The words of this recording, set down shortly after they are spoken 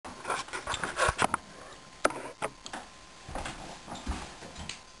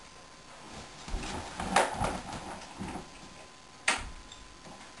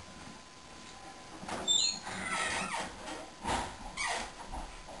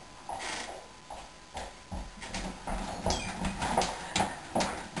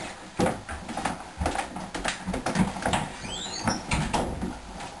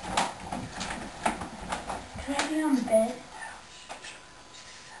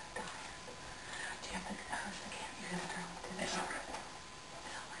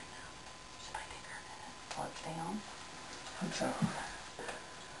So.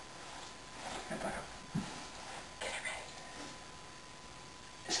 Get back up. Get it ready.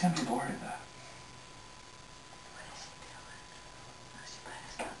 It's gonna be boring though. What is she doing? Oh, she put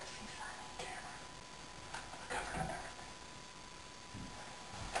us out to see Sunny. Camera. Covered up everything.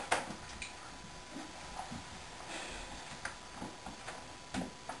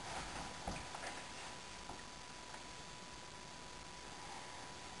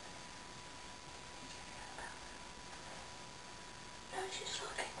 No, she's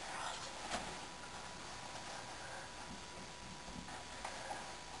looking for us.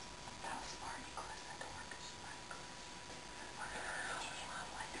 That was Marty closed the door because she might close it. Mom,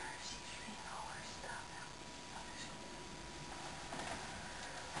 wonder if she's seeing all her stuff out.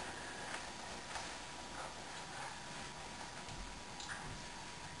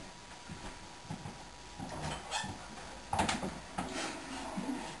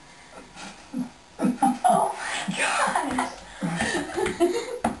 Oh my gosh!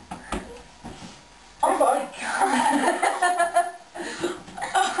 Oh my god!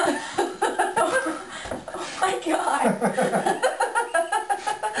 Oh my god!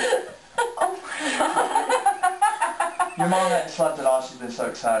 Oh my god! Your mom hadn't slept at all. She's been so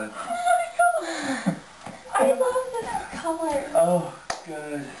excited. Oh my god! I love that color. Oh,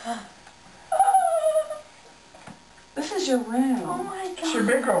 good. This is your room. Oh my god! It's your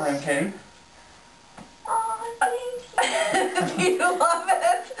big girl room, Kate. Oh, thank you. Do you love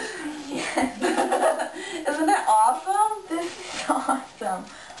it? Yes. Isn't it awesome? This is awesome.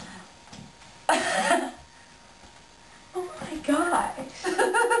 Oh my gosh.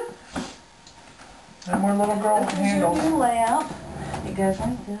 No more little girl This is handles. your new lamp. It goes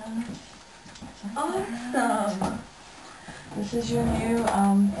like this. Awesome. This is your new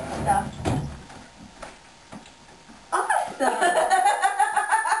stuff. Awesome.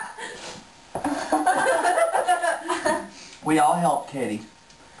 We all helped Katie,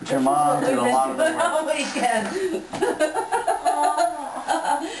 but your mom did a lot of the work. Oh, weekend.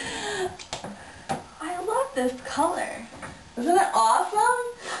 I love this color. Isn't it awesome?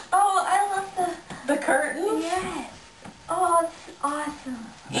 Oh, I love the curtains. Yes. Oh, it's awesome.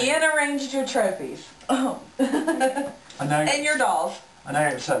 And arranged your trophies. Oh. I know. And your dolls. I know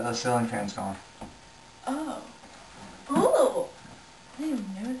you're upset the ceiling fan's gone. Oh. Ooh. I didn't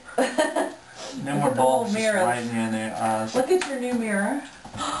even notice. No Look more at the bulbs little just mirrors. right in the eyes. Look at your new mirror.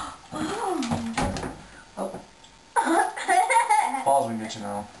 Oh. Oh. Balls we can get you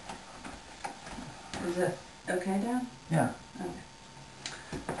now. Is it okay, Dad? Yeah. Okay.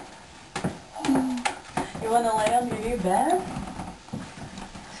 You want to lay on your new bed?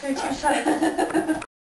 Scoot your side.